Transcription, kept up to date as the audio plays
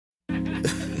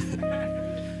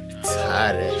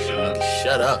tired of that shit. Nigga,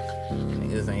 shut up.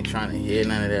 Niggas ain't trying to hear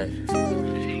none of that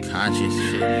conscious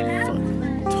shit.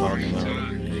 Fucking talking about.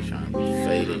 Niggas trying to be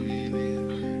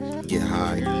faded. Get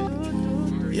high.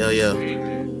 Yo.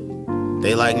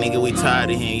 They like, nigga, we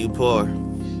tired of hearing you pour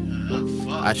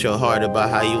out your heart about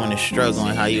how you in the struggle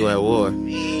and how you at war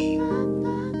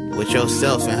with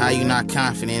yourself and how you not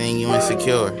confident and you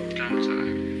insecure.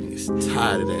 Niggas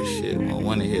tired of that shit. I don't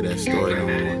wanna hear that story no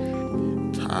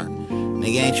more. Tired.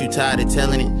 Nigga, ain't you tired of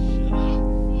telling it?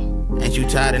 Ain't you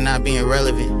tired of not being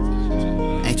relevant?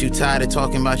 Ain't you tired of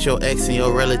talking about your ex and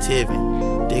your relative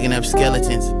and digging up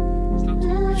skeletons?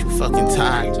 Ain't you fucking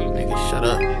tired? Nigga, shut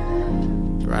up.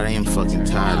 Right, I am fucking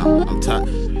tired.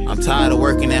 I'm tired of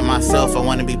working at myself. I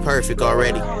wanna be perfect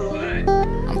already.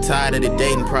 I'm tired of the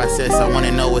dating process. I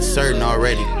wanna know what's certain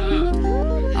already.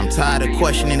 I'm tired of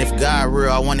questioning if God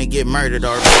real. I wanna get murdered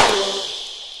already.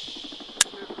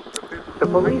 The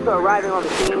police are arriving on the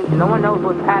scene. No one knows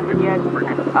what's happened yet.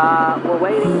 We're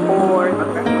waiting for.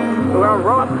 We're on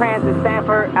Rosecrans in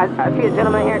Stanford. I see a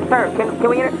gentleman here. Sir, can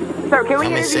we get it? Sir, can we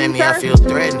get it? Send me, I feel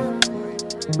threatened.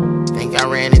 Think I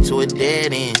ran into a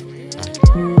dead end.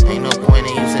 Ain't no point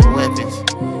in using weapons.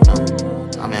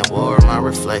 I'm at war with my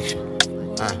reflection.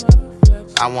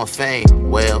 I want fame,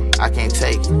 well, I can't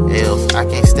take L's. I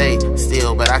can't stay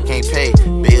still, but I can't pay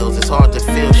bills. It's hard to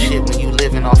feel shit when you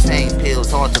living off pain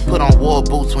pills. Hard to put on war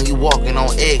boots when you walking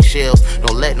on eggshells.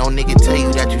 Don't let no nigga tell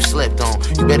you that you slept on.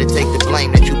 You better take the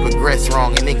blame that you progressed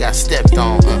wrong and then got stepped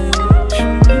on.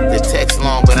 The text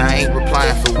long, but I ain't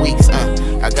replying for weeks.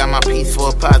 I got my piece for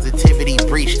a positivity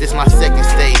breach. This my second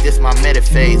stage, this my meta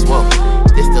phase. Whoa,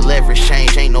 this the leverage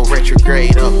change, ain't no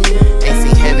retrograde. Oh, ain't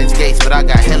seen heaven's gates, but I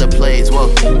got hella plays.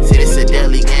 Whoa, see this a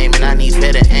deadly game and I need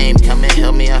better aim. Come and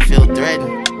help me, I feel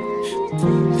threatened.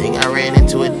 Think I ran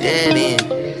into a dead end.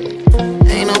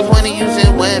 Ain't no point in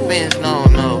using weapons, no.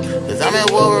 Cause I'm at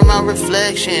war with my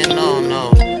reflection,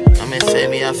 no. Come and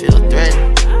save me, I feel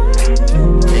threatened.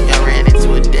 Think I ran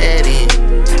into a dead end.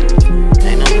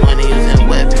 Ain't no point in using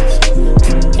weapons.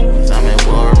 Cause I'm at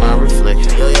war with my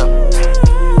reflection. Yo.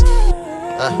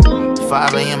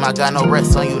 5 a.m. I got no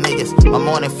rest on you niggas. My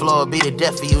morning floor be the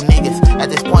death of you niggas. At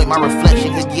this point my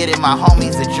reflection could get it. My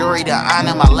homies, the jury, the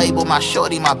honor, my label, my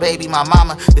shorty, my baby, my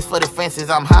mama. This for the fences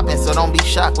I'm hopping, so don't be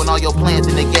shocked when all your plans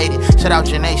are negated. Shout out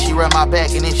Janae, she run my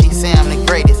back and then she say I'm the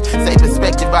greatest. Say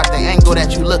perspective about the angle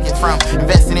that you looking from.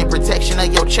 Investing in protection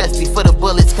of your chest before the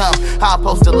bullets come. How I'm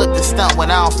supposed to look to stunt when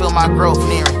I don't feel my growth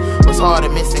nearing? What's harder,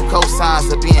 missing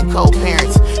cosigns of being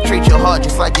co-parents? Treat your heart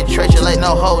just like your treasure, let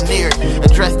no hole near it.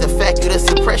 Address the fact you the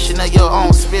suppression of your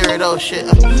own spirit, oh shit.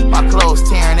 My clothes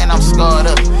tearing and I'm scarred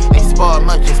up. Ain't sparred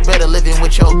much, it's better living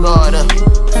with your guard up.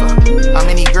 How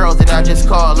many girls did I just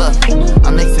call up?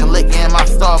 I'm mixing liquor in my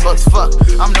Starbucks, fuck.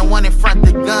 I'm the one in front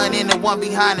the gun and the one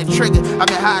behind the trigger. I've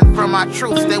been hiding from my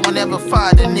troops, they will never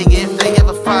fire the nigga. If they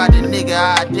ever fire the nigga,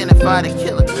 I identify the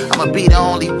killer. I'ma be the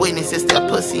only witness, it's that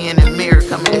pussy in the mirror.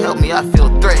 Come and help me, I feel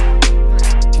threatened.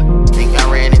 Think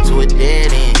I ran into a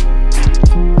dead end.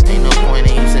 Ain't no point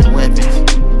in using weapons.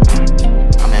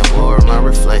 I'm at war with my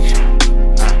reflection.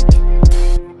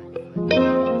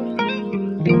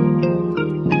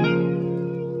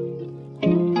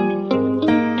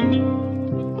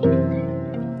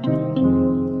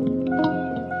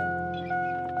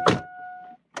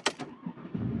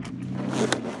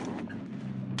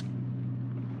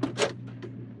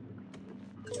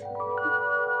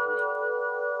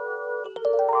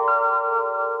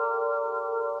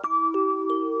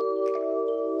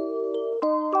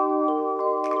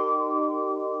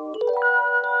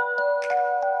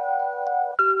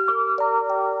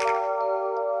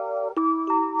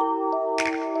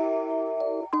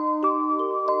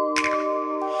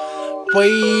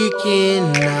 Waking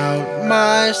out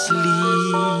my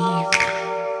sleep.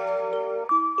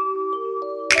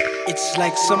 It's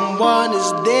like someone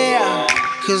is there,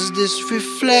 'cause this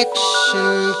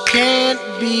reflection can't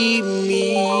be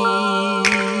me.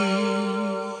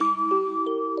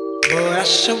 But I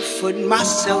chauffeured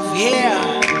myself here,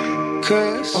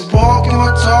 'cause I'm walking,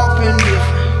 my talk been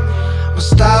different. My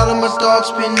style and my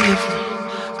thoughts been different.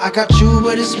 I got you,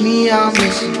 but it's me I'm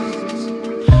missing.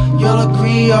 You'll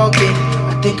agree, I'll get it.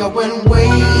 I think I went way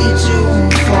too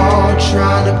far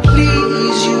trying to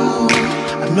please you.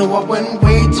 I know I went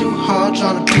way too hard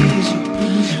trying to please you.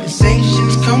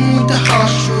 Sensations come with the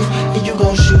harsh truth, and you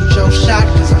gon' shoot your shot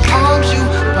 'cause I harmed you.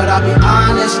 But I'll be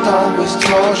honest, always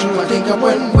told you I think I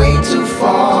went way too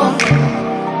far.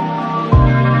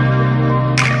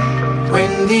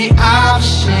 When the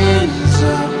option's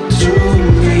up to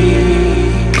me,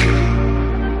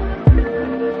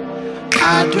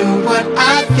 I do what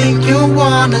I think you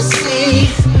wanna see.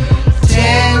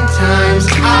 times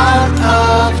out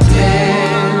of 10,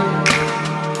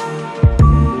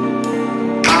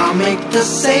 I'll make the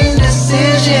same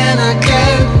decision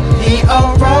again. The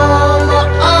aroma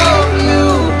of you,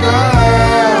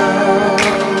 girl,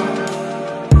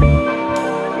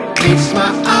 makes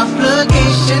my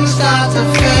obligation start to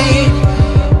fade,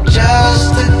 just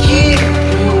to keep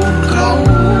you close.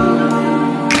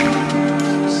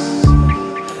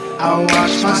 I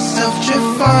watch myself drift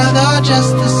further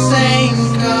just the same,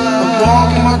 girl. My walk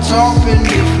and my talk been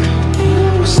different,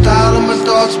 my style and my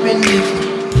thoughts been different.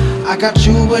 I got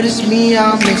you, but it's me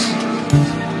I'm missing.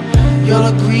 You'll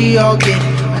agree, I'll get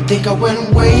it. I think I went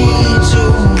way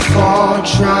too far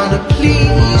trying to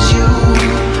please you.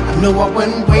 I know I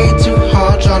went way too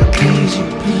hard trying to please you.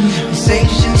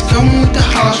 Sensations come with the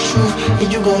harsh truth, and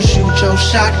you gon' shoot your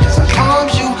shot cause I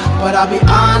harmed you. But I'll be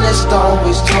honest,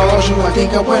 always told you I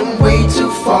think I went way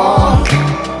too far.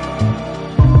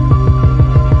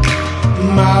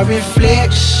 My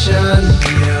reflection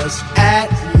yells at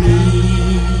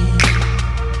me,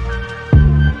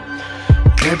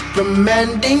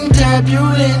 reprimanding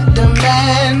turbulent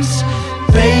demands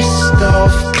based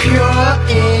off pure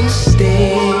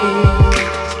instinct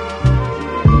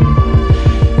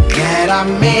that I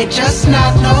may just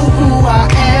not know who I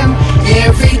am.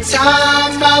 Every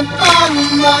time I'm on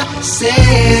myself,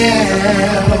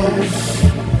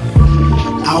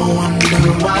 I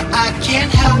wonder why I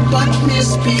can't help but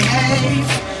misbehave.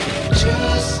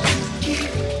 Just keep.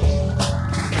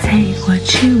 Take what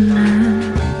you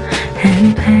love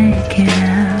and pack it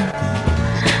up.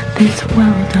 This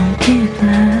world don't give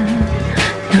love,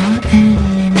 not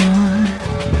anymore.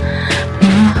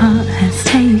 My heart has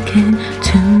taken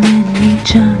too many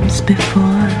jumps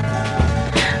before.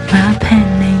 My pen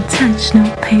ain't touched no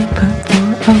paper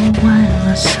for a while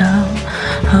or so.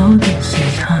 Oh, this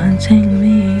is haunting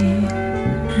me.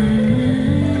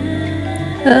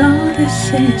 Oh,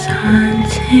 this is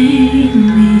haunting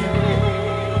me.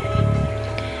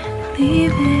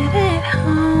 Leave it at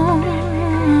home.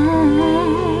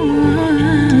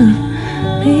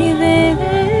 Leave it at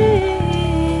home.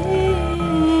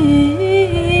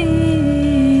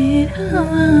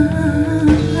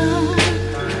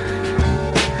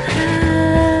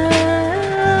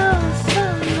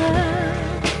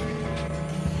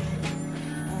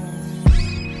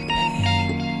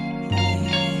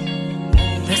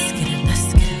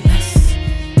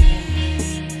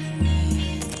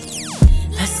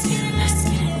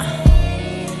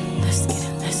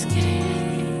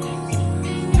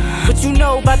 You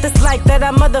know about this life that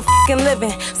I'm motherfucking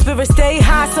living. Spirit stay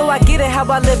high, so I get it how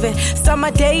I live it. Start my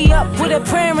day up with a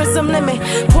prayer and some lemon.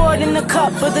 Pour it in the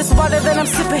cup of this water that I'm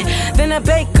sipping. Then I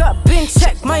bake up and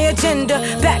check my agenda.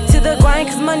 Back to the grind,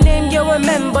 cause my name you'll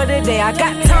remember today. I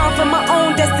got time for my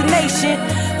own destination.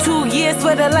 2 years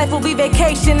where the life will be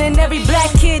vacation. And every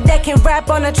black kid that can rap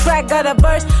on a track got a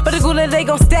burst. But the gula they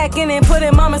gon' stack in and put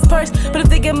in mama's purse. But if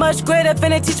they get much greater,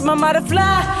 finna teach mama to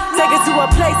fly. Take her to a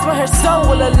place where her soul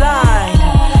will align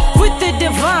with the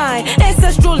divine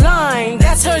ancestral line.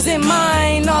 That's hers and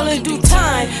mine, all in due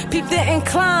time. Peep the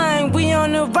incline, we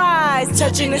on the rise,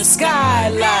 touching the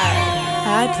skyline.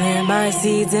 I plant my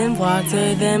seeds and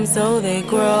water them so they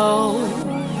grow.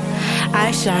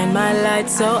 I shine my light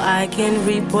so I can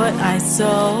reap what I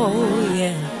sow,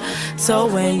 yeah. So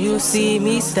when you see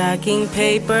me stacking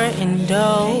paper and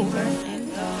dough,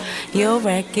 you'll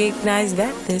recognize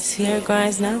that this here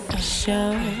grind's not for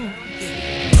show.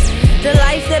 The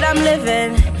life that I'm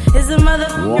living is a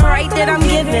motherfucking right that I'm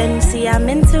giving. See, I'm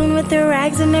in tune with the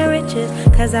rags and the riches,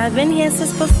 cause I've been here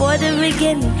since before the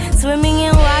beginning. Swimming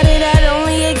in water that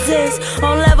only exists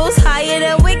on levels higher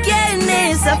than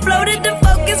wickedness. I floated the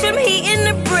focus from heating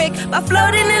the brick by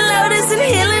floating in lotus and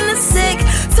healing the sick.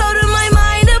 Total my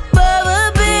mind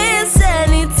above abyss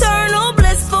and eternal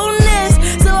blissfulness.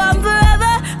 So I'm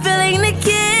forever feeling the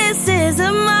kisses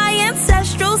of my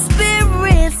ancestral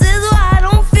spirits. Is why I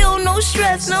don't feel no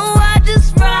stress, no, I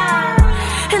just ride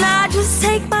and I just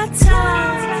take my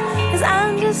time, cause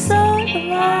I'm just so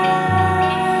divine.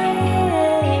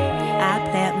 I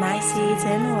plant my seeds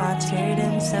and water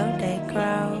them so they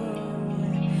grow.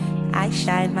 I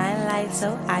shine my light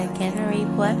so I can reap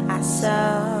what I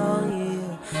sow.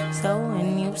 You, so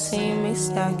when you see me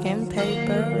stuck in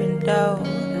paper and dough,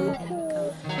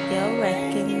 you'll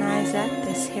recognize that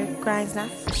this here grind's not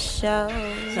for show.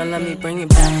 So let me bring it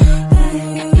back.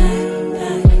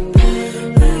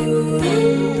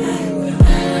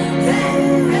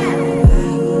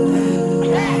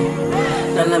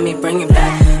 Now let me bring it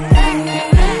back.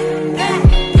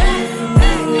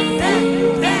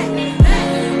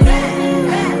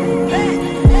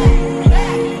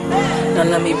 Now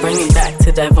let me bring it back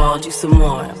to divine. indulge you some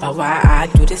more about why I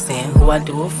do this and who I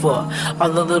do it for. All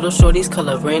the little shorties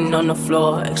coloring on the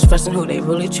floor, expressing who they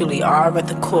really truly are at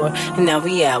the core. And now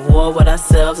we at war with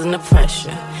ourselves and the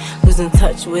pressure, losing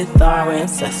touch with our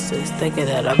ancestors, thinking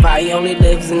that our body only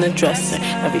lives in the dresser.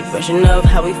 Every version of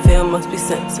how we feel must be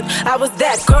censored. I was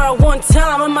that girl one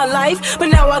time in my life, but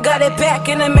now I got it back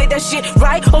and I made that shit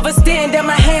right. Overstand that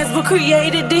my hands were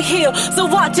created to heal, so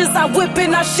watch as I whip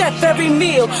and I chef every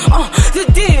meal. The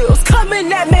deals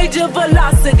coming at major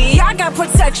velocity. I got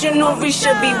protection, Nori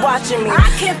should be watching me. I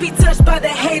can't be touched by the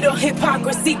hate or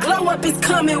hypocrisy. Glow up is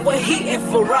coming with heat and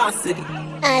ferocity.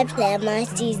 I plant my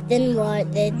seeds, then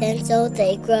water them so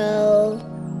they grow.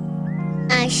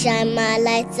 I shine my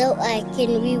light so I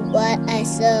can reap what I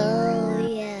sow,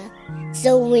 yeah.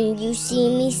 So when you see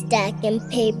me stacking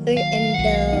paper and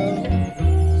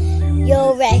dough,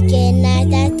 you'll recognize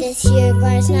that this here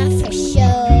bar's not for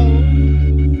show.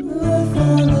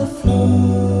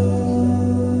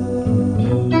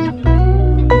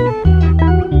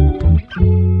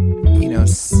 You know,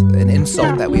 an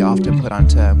insult that we often put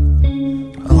onto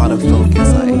a lot of folk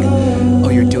is like, oh,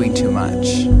 you're doing too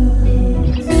much.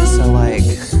 And so like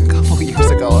a couple years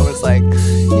ago I was like,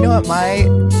 you know what, my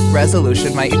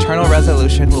resolution, my eternal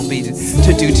resolution will be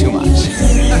to do too much.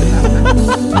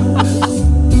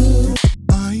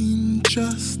 I'm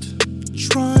just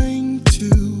trying to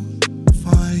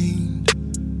find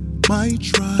my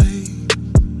tribe.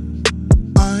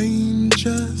 I'm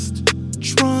just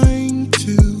trying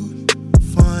to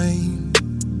find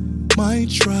my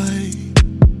tribe.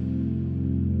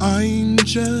 I'm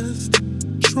just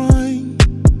trying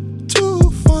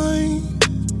to find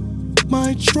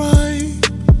my tribe.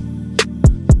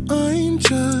 I'm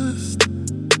just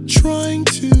trying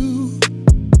to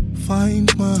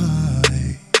find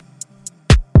my.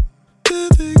 There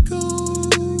they go.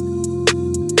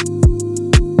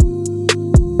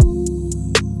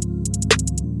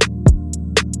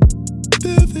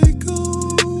 There they go.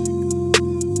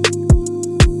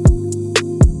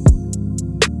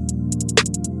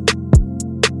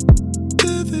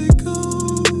 There they go.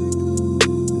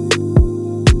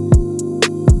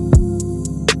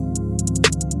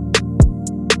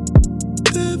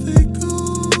 There they go.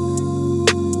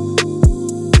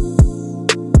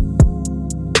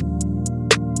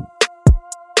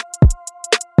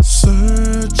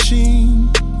 Searching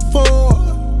for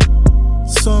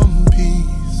some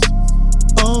peace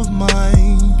of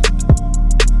mind,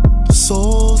 a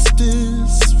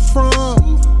solstice from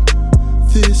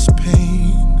this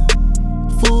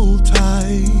painful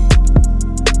tide.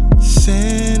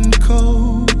 Sankofa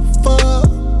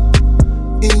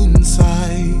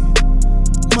inside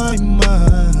my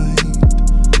mind.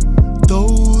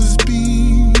 Those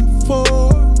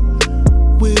before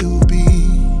will be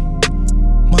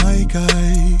my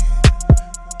guide.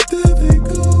 There they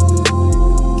go.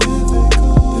 There they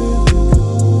go.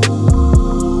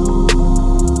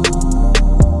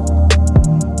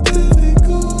 There they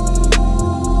go.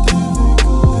 There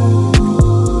they go.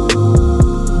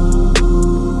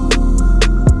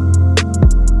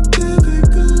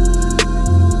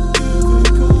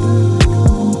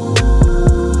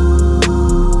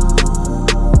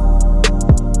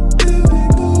 There they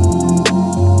go.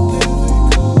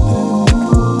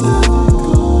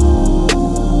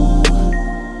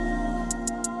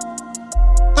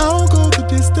 I'll go the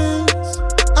distance,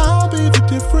 I'll be the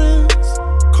difference,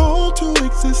 call to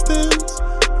existence.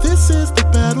 This is the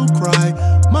battle cry,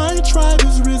 my tribe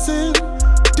is risen,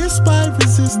 despite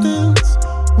resistance.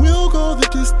 We'll go the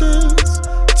distance,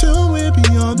 till we're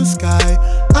beyond the sky.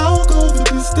 I'll go the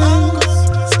distance,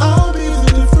 I'll be the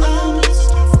difference,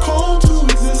 call to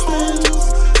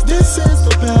existence. This is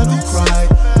the battle cry,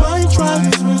 my tribe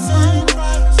is risen,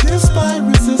 despite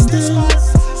resistance.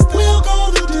 We'll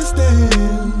go the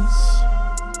distance.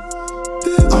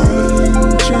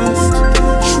 I'm just trying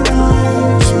to find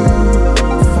my tribe.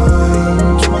 I'm just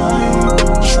trying to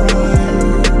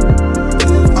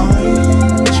find my tribe. I'm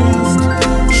just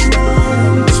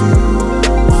trying to find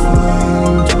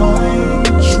my tribe.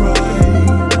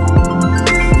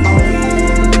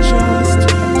 I'm just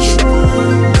trying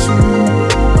to find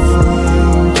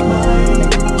my.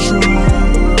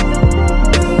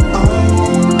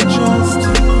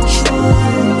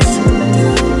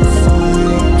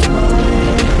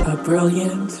 A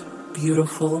brilliant,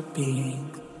 beautiful being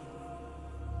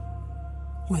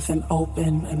with an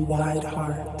open and wide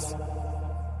heart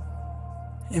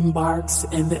embarks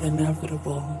in the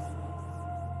inevitable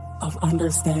of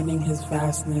understanding his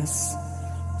vastness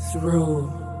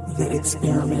through the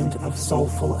experiment of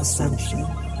soulful ascension,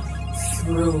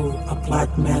 through a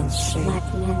black man's shape,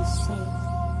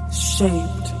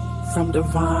 shaped from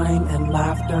divine and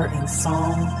laughter and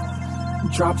song,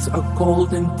 drops a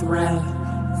golden thread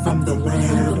from the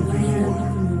land of war.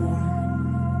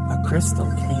 A crystal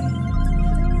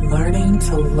king, learning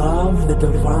to love the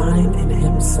divine in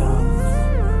himself.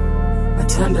 A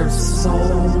tender soul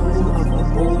of a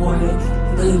boy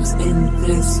lives in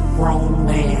this grown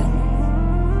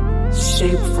man,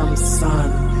 shaped from sun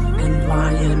and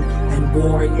lion and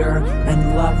warrior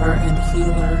and lover and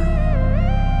healer.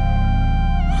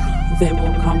 They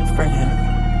will come for him,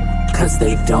 'cause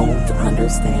they don't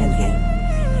understand him.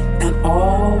 And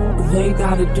all they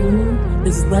gotta do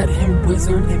is let him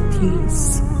wizard in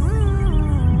peace.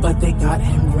 But they got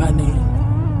him running,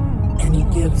 and he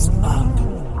gives up,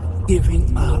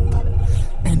 giving up.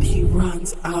 And he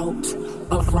runs out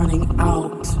of running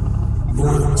out.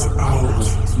 Runs out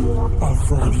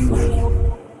of running.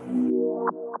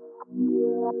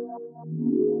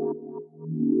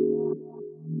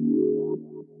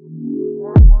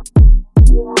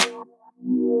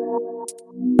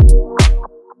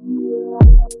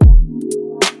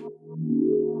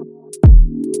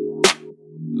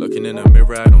 Looking in the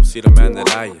mirror, I don't see the man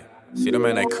that I am. See the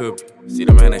man I could be, see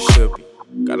the man I should be.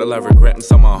 Got a lot of regret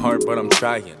inside my heart, but I'm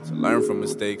trying to learn from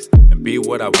mistakes and be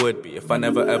what I would be. If I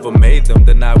never ever made them,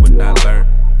 then I would not learn.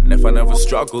 And if I never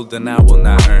struggled, then I will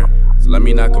not earn. So let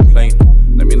me not complain,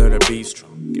 let me learn to be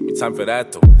strong. Give me time for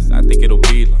that though, 'cause I think it'll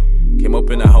be long. Came up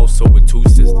in a household with two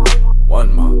sisters,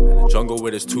 one mom in the jungle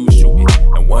with his two shooting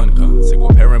and one gun. Single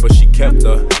parent, but she kept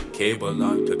her cable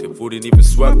on, cooking food and even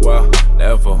swept while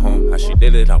never home. How she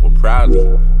did it, I would proudly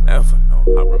never know.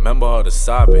 I remember all the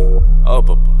sobbing up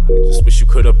above. I just wish you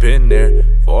could have been there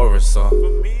for us all.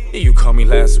 Yeah, you called me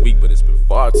last week, but it's been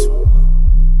far too long.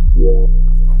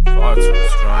 I've grown far too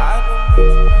strong.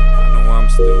 I know I'm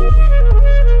still weak,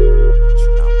 but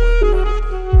you're not what I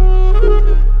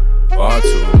need. Far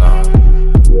too long,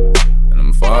 and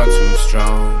I'm far too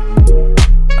strong.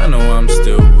 I know I'm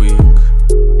still weak,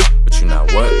 but you're not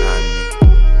what I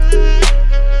need.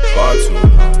 Far too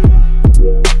long,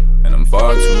 and I'm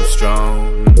far too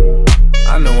strong.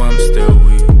 I know I'm still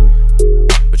weak,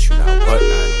 but you're not what I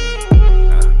need.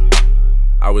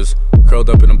 I was curled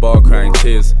up in a ball crying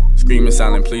tears, screaming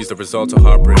silent pleas, the result of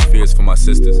heartbreak, fears for my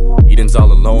sisters. Eden's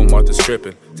all alone, Martha's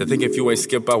tripping. To think if you ain't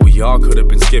skip out, we all could have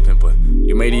been skipping. But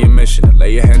you made it your mission to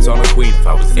lay your hands on a queen. If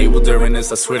I was able during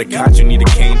this, I swear to God you need a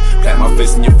cane. Plant my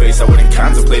fist in your face, I wouldn't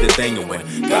contemplate a thing. And when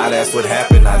God asked what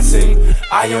happened, I'd say,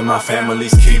 I am my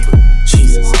family's keeper.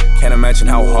 Jesus, can't imagine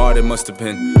how hard it must have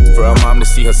been for a mom to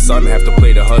see her son have to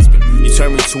play the husband. You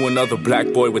turned me to another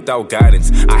black boy without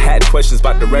guidance. I had questions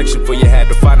about direction, for you had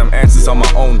to find them answers on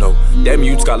my own though. Them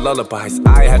youths got lullabies,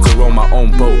 I had to row my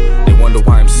own boat. They wonder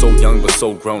why I'm so young but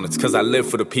so grown. It's 'cause I live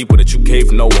for the people that you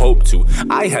gave no hope to.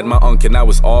 I had my uncle and I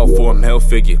was all for a male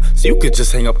figure, so you could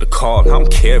just hang up the call. I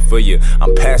don't care for you,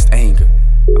 I'm past anger.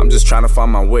 I'm just trying to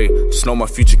find my way. Just know my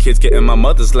future kids getting my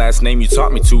mother's last name. You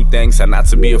taught me two things, and not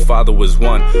to be a father was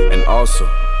one. And also,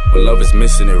 when love is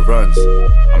missing, it runs.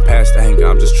 I'm past anger,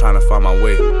 I'm just trying to find my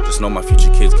way. Just know my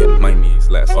future kids getting my knees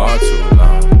last far too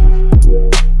long,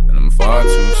 and I'm far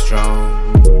too strong.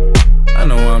 I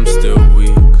know I'm still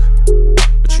weak,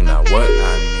 but you're not what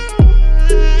I need.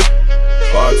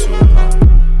 Far too long,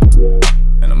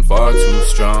 and I'm far too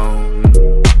strong.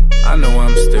 I know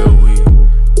I'm still weak,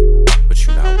 but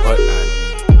you're not what I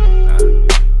need.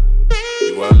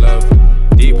 You are loved,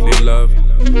 deeply loved,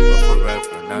 but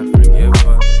forever not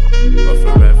forgiven. But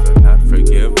forever not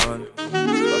forgiven.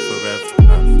 But forever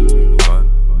not forgiven.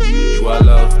 You are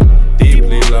loved,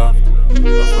 deeply loved,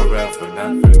 but forever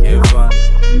not forgiven.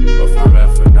 But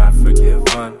forever not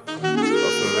forgiven.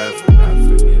 But forever not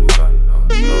forgiven. No,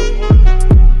 no.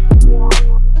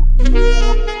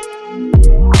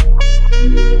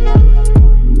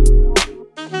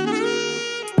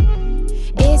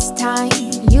 It's time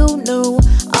you knew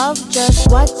of just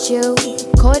what you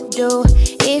could do.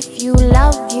 If you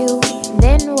love you,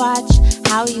 then watch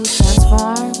how you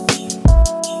transform.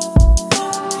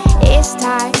 It's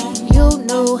time you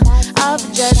knew of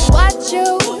just what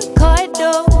you could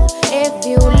do. If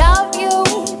you love you,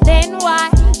 then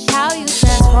watch how you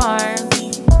transform.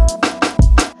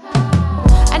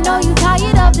 I know you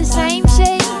tired of the same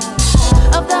shit,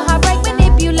 of the heartbreak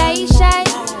manipulation,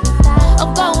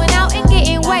 of going out and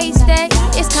getting wasted.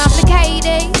 It's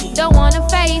complicated, don't wanna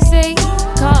face it.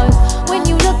 'Cause when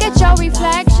you look at your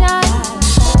reflection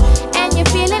and you're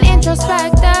feeling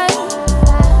introspective,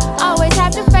 always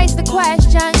have to face the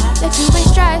question that you've been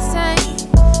stressing.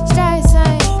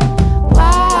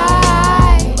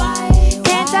 Why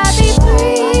can't I be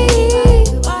free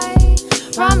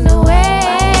from the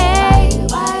way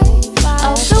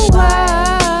of the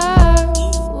world?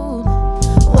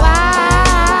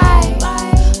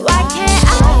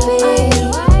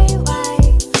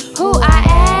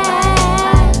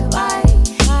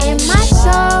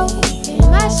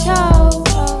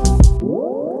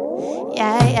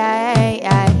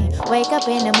 wake up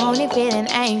in the morning feeling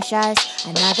anxious.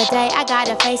 Another day I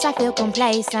gotta face, I feel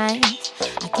complacent.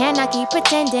 I cannot keep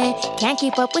pretending, can't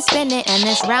keep up with spending, and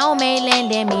this realm ain't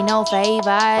lending me no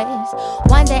favors.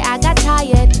 One day I got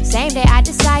tired, same day I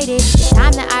decided it's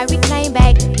time that I reclaim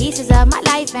back pieces of my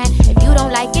life. And if you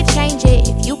don't like it, change it.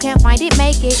 If you can't find it,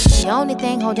 make it. The only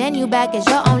thing holding you back is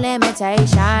your own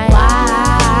limitation.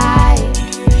 Why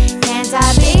can't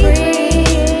I be free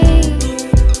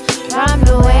from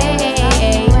the waves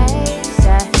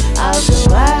of the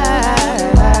world?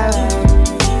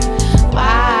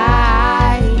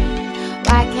 Why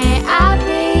can't I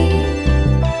be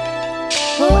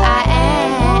who I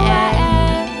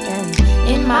am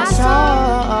in my soul?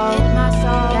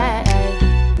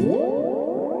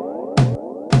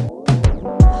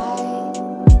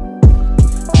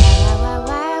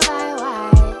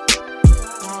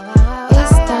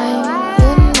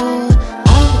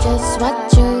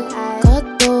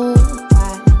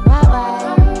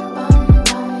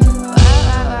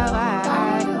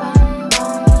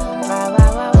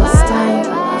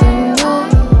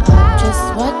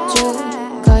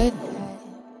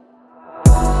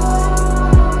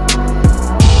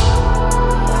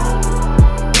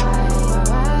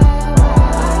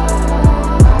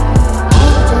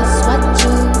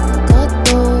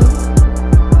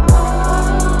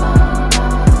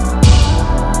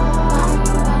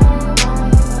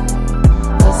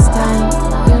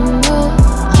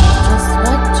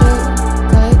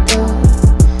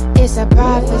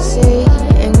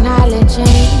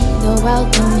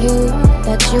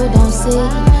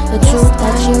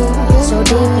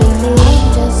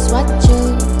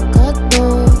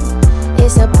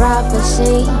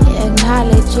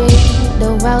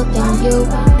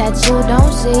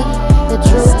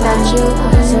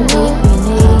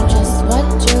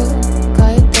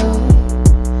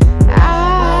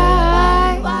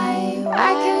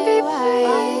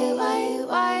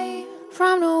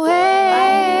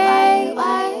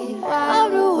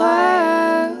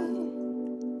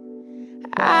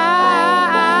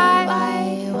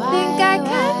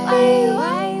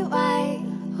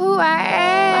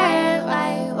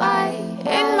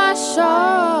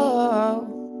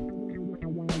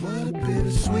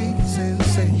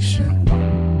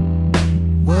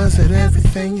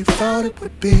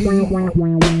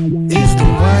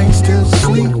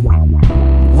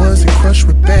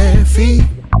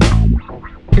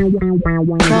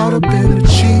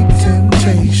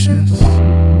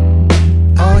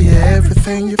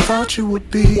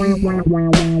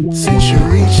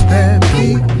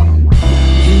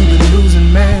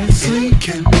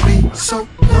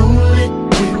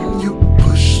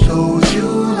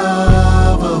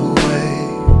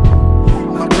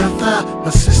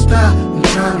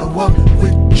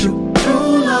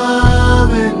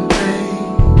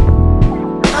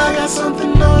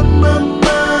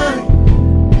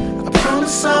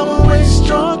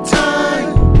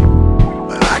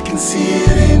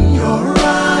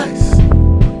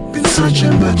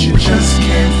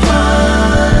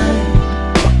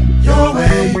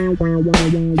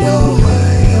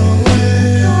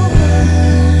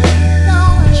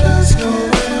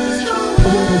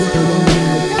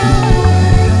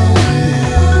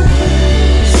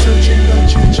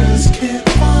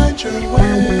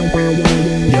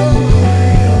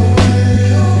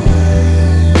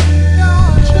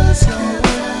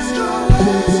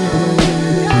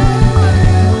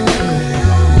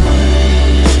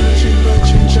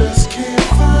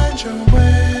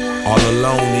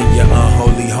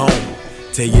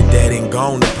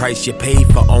 You paid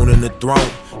for owning the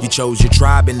throne. You chose your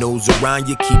tribe and those around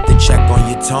you keep the check on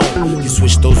your tone. You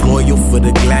switched those loyal for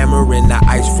the glamour and the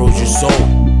ice froze your soul.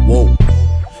 Whoa.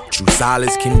 True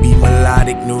solace can be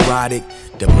melodic, neurotic,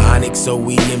 demonic, so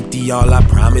we empty all our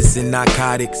promise and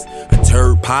narcotics. A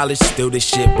turd polished, still the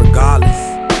shit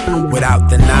regardless. Without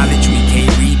the knowledge, we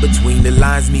can't read between the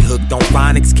lines. Me hooked on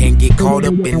phonics, can't get caught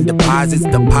up in deposits.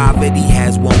 The poverty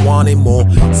has one wanting more.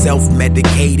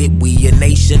 Self-medicated, we a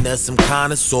nation of some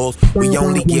connoisseurs. We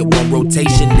only get one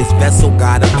rotation, this vessel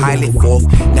got a pilot forth.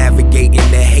 Navigating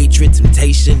the hatred,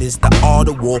 temptation is the art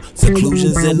of war.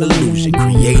 Seclusion's an illusion,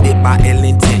 created by ill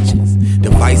intentions.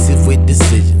 Divisive with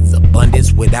decisions,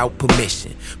 abundance without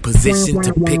permission. Position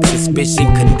to pick suspicion,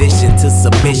 condition to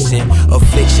submission.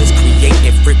 Afflictions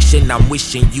creating friction, I'm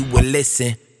wishing you would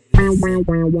listen.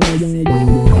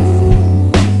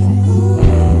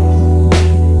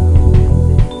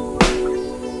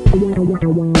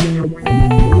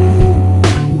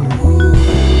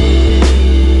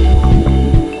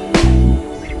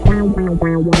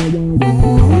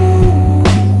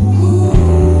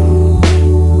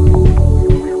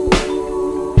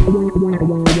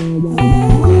 Wow.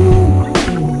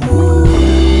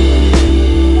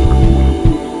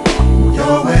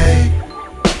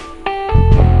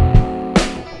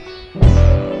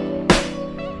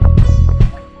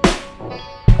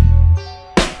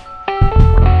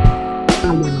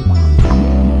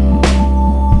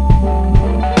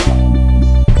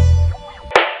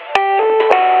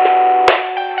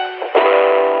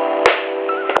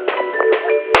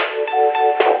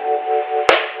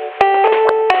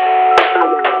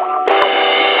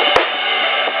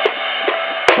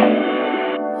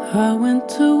 I went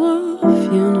to a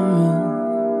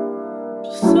funeral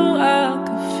just so I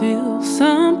could feel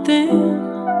something.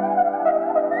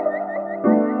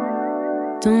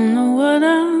 Don't know what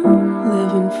I'm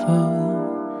living for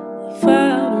if I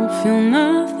don't feel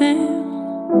nothing.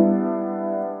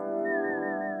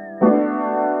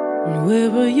 And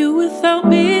where are you without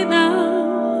me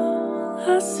now?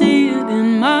 I see it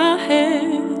in my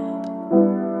head.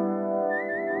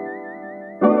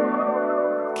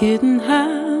 Getting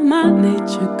high, my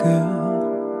nature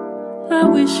girl. I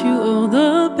wish you all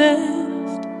the best.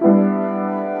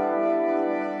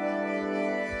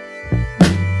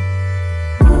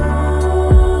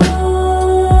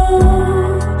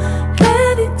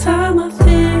 Anytime I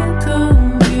think of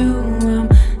you, I'm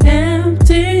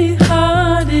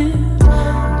empty-hearted.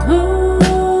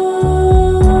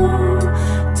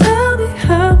 Tell me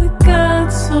how we got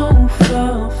so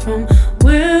far from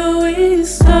where we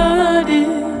started.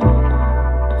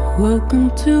 Welcome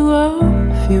to our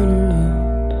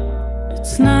funeral.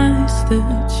 It's nice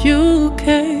that you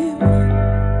came.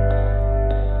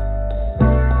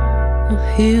 Well,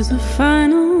 here's a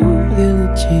final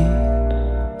eulogy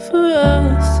for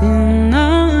us in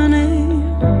our name.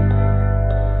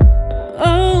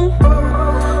 Oh,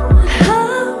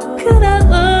 how could I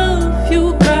love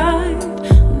you right?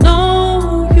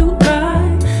 Know you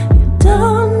right. You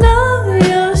don't know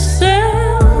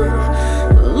yourself.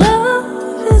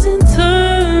 Love is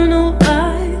eternal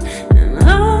light, and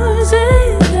ours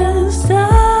it has died.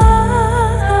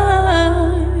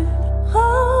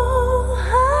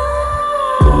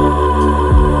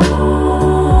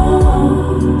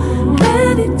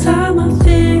 Anytime I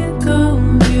think of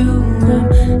you, I'm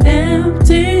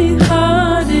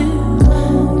empty-hearted.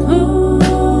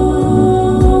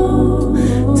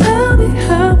 Tell me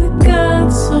how we got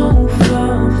so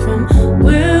far from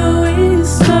where we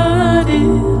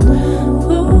started.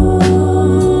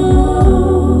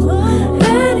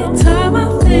 Anytime I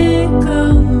think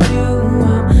of you,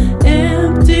 I'm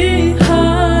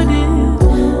empty-hearted.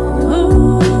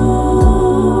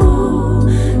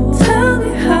 Tell me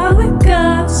how we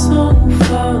got so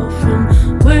far from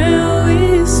where we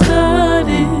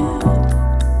started.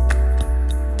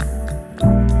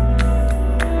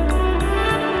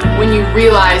 When you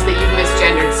realize that you've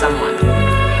misgendered someone.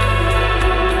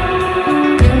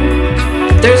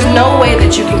 There's no way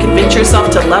that you can convince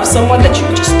yourself to love someone that you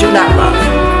just do not love.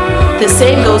 The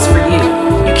same goes for you.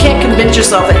 You can't convince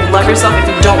yourself that you love yourself if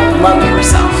you don't love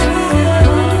yourself.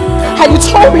 How you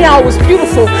told me I was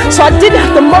beautiful, so I didn't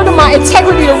have to murder my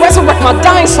integrity to resurrect my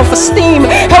dying self-esteem.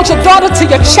 Held your daughter to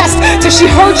your chest till she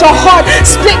heard your heart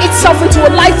split itself into a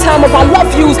lifetime of I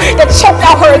love yous that choked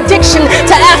out her addiction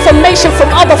to affirmation from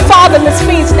other fatherless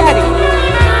fiends. Daddy,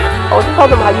 I would tell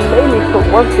them how you made me feel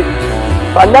worth it,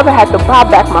 so I never had to buy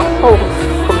back my soul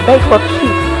from bankrupt sheep,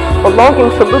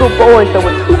 belonging to little boys that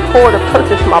were too poor to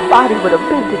purchase my body with a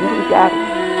bended knee. Daddy,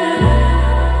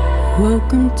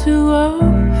 Welcome to our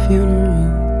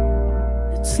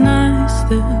funeral. It's nice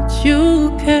that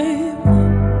you came.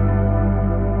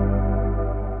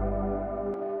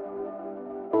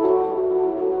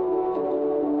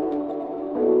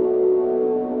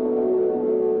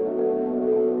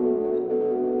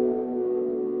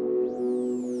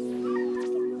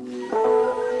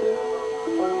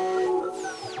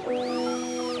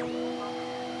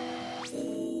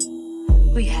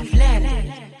 We have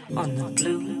landed on the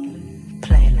blue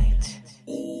planet.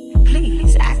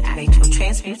 Please activate your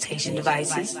transmutation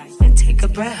devices and take a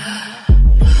breath.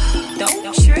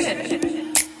 Don't trip.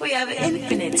 We have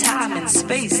infinite time and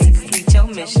space to complete your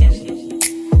mission.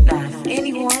 Now, if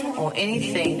anyone or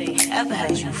anything ever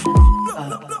has you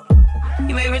up,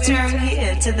 you may return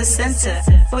here to the center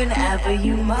whenever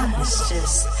you must.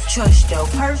 Just trust your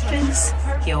purpose,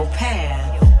 your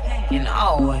path, and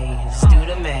always do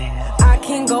the math. I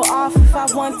can go off if I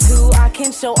want to. I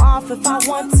can show off if I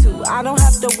want to. I don't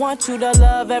have to want you to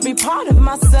love every part of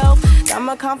myself. Got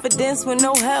my confidence with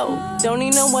no help. Don't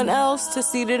need no one else to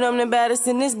see that I'm the baddest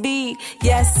in this beat.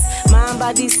 Yes, mind,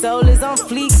 body, soul is on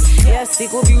fleek. Yes,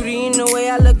 equal beauty in the way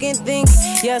I look and think.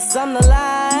 Yes, I'm the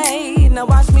light. Now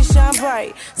watch me shine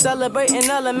bright. Celebrating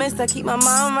elements that keep my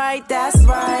mind right. That's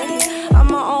right. I'm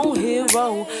my own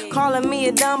hero. Calling me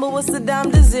a dime, but what's a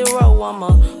dime to zero? I'm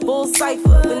a full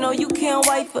cipher, but no, you can't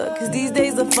wipe her. Cause these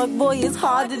days a fuckboy is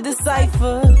hard to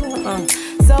decipher.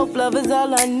 Self-love is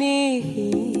all I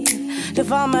need to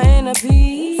find my inner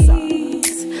peace.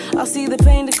 I'll see the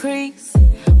pain decrease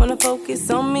when I focus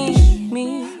on me.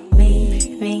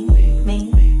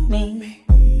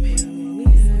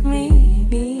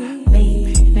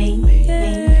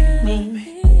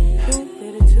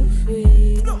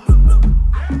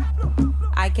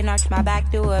 can arch my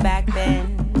back, do a back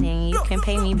bend, and you can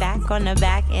pay me back on the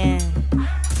back end.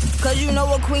 Cause you know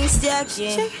what queen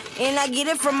stacking, and I get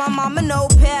it from my mama, no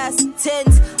past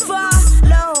tense.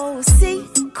 Follow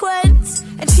sequence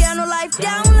and channel life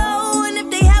down low. And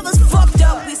if they have us fucked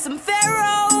up, we some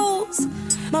pharaohs.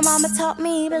 My mama taught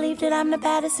me, believe that I'm the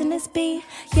baddest in this beat.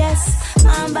 Yes,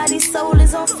 mind, body, soul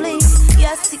is on fleek.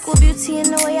 Yes, equal beauty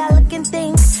in the way I look and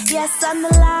think. Yes, I'm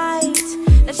the light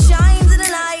that shines in the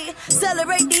night.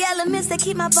 Celebrate the elements that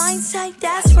keep my vines tight,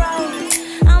 that's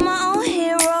right. I'm my own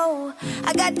hero.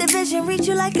 I got the vision, read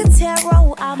you like a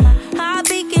tarot. I'm a high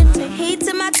beacon, the heat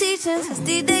to my teachings. Cause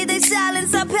these days they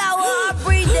silence our power, our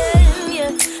breathing.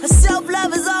 Yeah,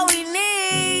 self-love is all we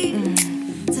need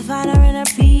to find our inner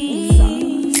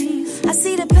peace. I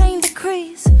see the pain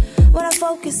decrease when I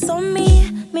focus on me.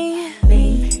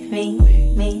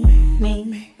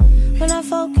 When I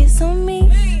focus on me,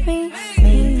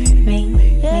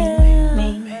 yeah.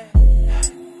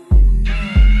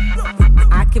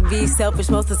 I can be selfish,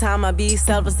 most of the time I be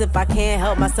selfless. If I can't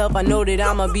help myself, I know that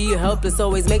I'ma be helpless.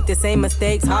 Always make the same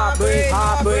mistakes, heartbreak.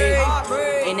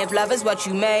 And if love is what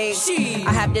you made,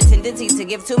 I have the tendency to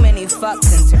give too many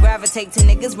fucks and to gravitate to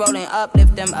niggas rolling up,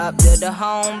 lift them up to the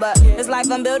home. But it's like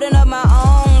I'm building up my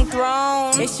own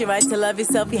throne. It's your right to love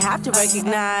yourself, you have to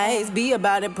recognize. Be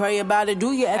about it, pray about it,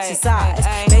 do your exercise.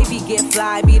 Baby, get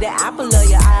fly, be the apple of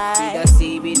your eye. Be the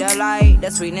seed, be the light,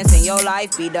 the sweetness in your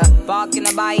life. Be the bark and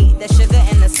the bite, the sugar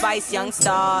and the spice, young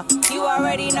star. You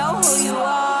already know who you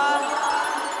are.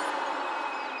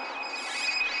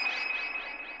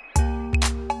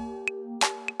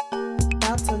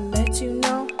 About to let you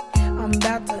know, I'm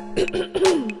about to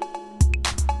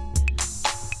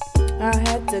I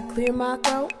had to clear my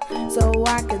throat so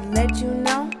I could let you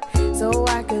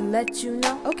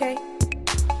know, okay.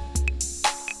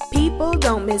 People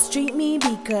don't mistreat me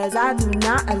because I do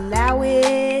not allow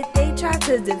it. They try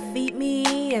to defeat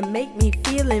me and make me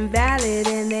feel invalid,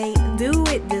 and they do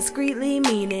it discreetly,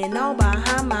 meaning all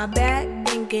behind my back,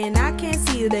 thinking I can't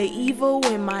see the evil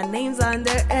when my name's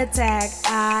under attack.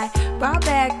 I brought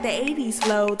back the 80s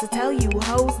flow to tell you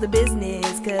hoes the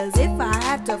business, cause if I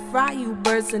have to fry you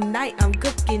birds tonight, I'm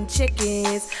cooking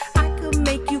chickens. I could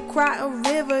make you cry a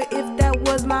river if that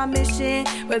was my mission,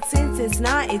 but since it's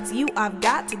not, it's you, I've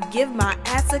got to give my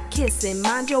ass a kiss and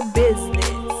mind your business.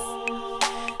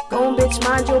 Go bitch,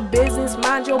 mind your business,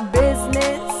 mind your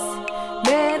business.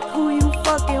 Man, who you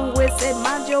fucking with said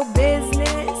mind your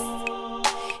business.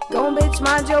 Go bitch,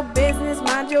 mind your business,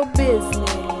 mind your business.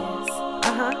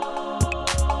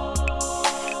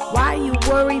 Why you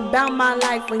worry about my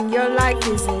life when your life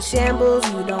is in shambles?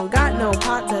 You don't got no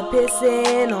pot to piss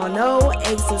in or no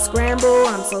eggs to scramble.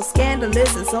 I'm so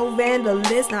scandalous and so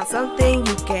vandalous, not something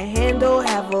you can handle.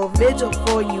 Have a vigil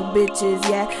for you bitches,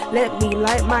 yeah, let me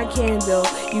light my candle.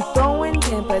 You throwing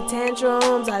temper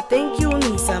tantrums, I think you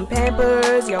need some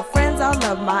Pampers. Your friends all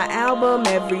love my album,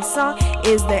 every song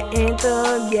is the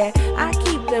anthem, yeah, I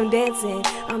keep them dancing.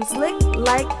 I'm slick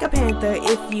like a panther.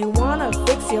 If you wanna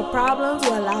fix your problems,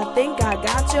 well, I think I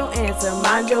got your answer.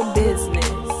 Mind your business.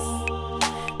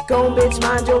 Go bitch,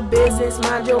 mind your business,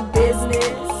 mind your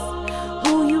business.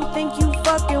 Who you think you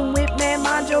fucking with, man,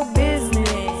 mind your business.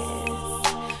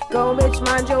 Go bitch,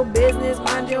 mind your business,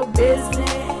 mind your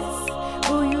business.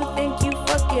 Who you think you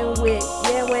fucking with?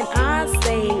 Yeah, when I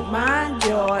say mind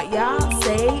your, y'all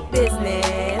say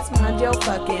business. Mind your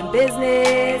fucking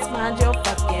business, mind your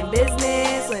fucking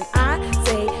business. When I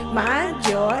say mind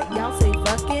your, y'all say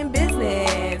fucking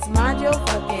business. Mind your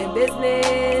fucking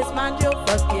business, mind your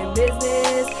fucking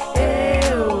business.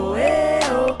 Ew,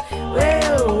 ew,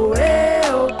 ew,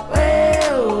 ew,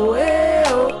 ew,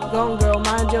 ew. Gone girl,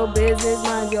 mind your business,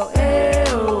 mind your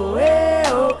ew,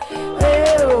 ew,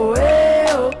 ew,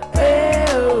 ew, ew,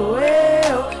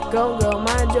 ew. Gone girl,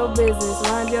 mind your business,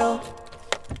 mind your.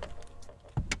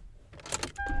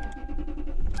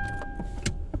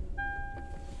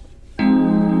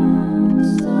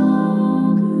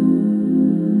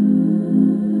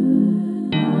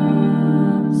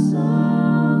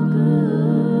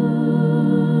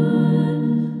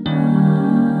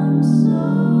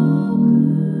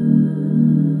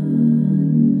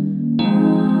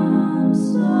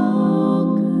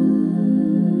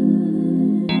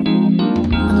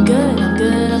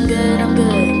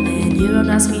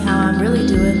 Ask me how I'm really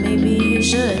doing, maybe you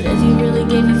should. If you really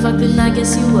gave a fuck, then I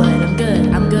guess you would. I'm good,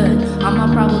 I'm good. All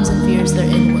my problems and fears, they're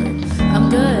inward. I'm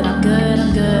good, I'm good,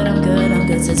 I'm good, I'm good, I'm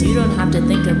good. Says you don't have to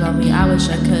think about me, I wish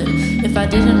I could. If I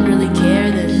didn't really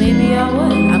care, then maybe I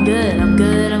would. I'm good, I'm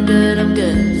good, I'm good, I'm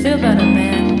good. Feel better,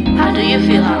 man. How do you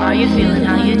feel? How are you feeling?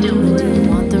 How you doing? Do you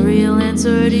want the real answer?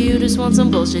 answer, or do you just want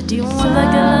some bullshit? Do you want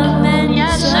like a love man?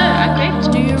 Yeah, sure, I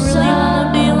crave. Do you really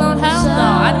wanna be alone? Hell no,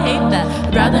 I'd hate that.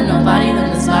 I'd rather nobody than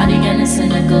this body getting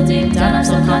cynical. Deep down I'm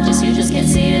so conscious, you just can't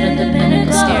see it at the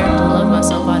pinnacle. Scared to love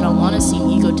myself, I don't wanna seem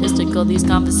egotistical. These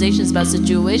conversations about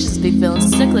situations be feeling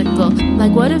cyclical.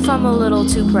 Like what if I'm a little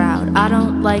too proud? I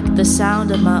don't like the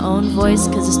sound of my own voice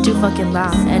cause it's too fucking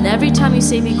loud. And every time you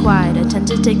say be quiet, I tend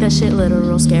to take that shit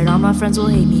literal. Scared all my friends will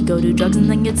hate me. Go do drugs and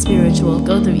then get spiritual.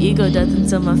 Go through ego death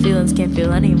until my feelings can't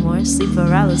feel anymore. Sleep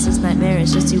paralysis,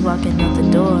 nightmares, just you walking out the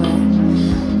door.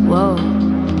 Whoa,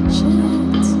 shit.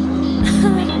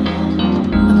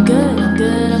 I'm good, I'm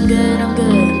good, I'm good, I'm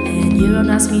good. And you don't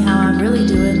ask me how I'm really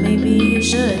doing, maybe you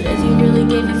should. If you really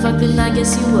gave a fuck, then I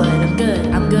guess you would. I'm good,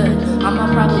 I'm good. All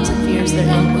my problems and fears, they're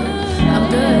inward. I'm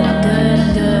good, I'm good,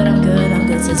 I'm good, I'm good, I'm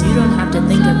good. Says you don't have to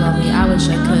think about me, I wish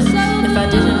I could. If I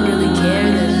didn't really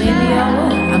care, then maybe I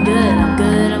would. I'm good, I'm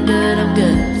good, I'm good, I'm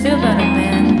good. Feel better,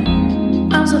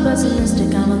 man. I'm so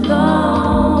pessimistic, I'm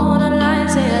alone. I lie and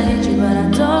say I hate you, but I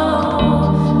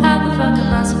don't. How the fuck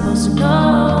am I supposed to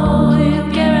know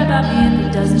you care about me if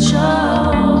it doesn't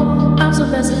show? I'm so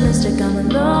pessimistic, I'm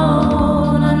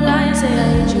alone. I lie and say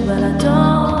I hate you, but I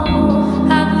don't.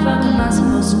 How the fuck am I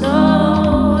supposed to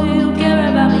know you care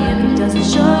about me if it doesn't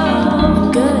show?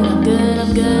 I'm good, I'm good,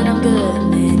 I'm good, I'm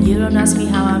good. Man, you don't ask me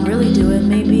how I'm really doing,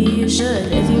 maybe you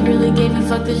should. If you really gave a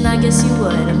fuck, then I guess you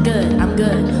would. I'm good, I'm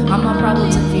good. All my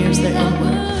problems and fears, they're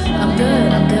inward. I'm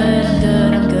good, I'm good, I'm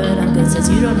good, I'm good, I'm good. Says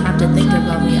you don't have to think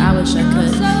about me, I wish I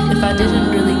could. If I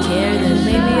didn't really care, then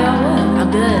maybe I would.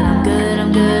 I'm good, I'm good,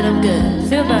 I'm good, I'm good.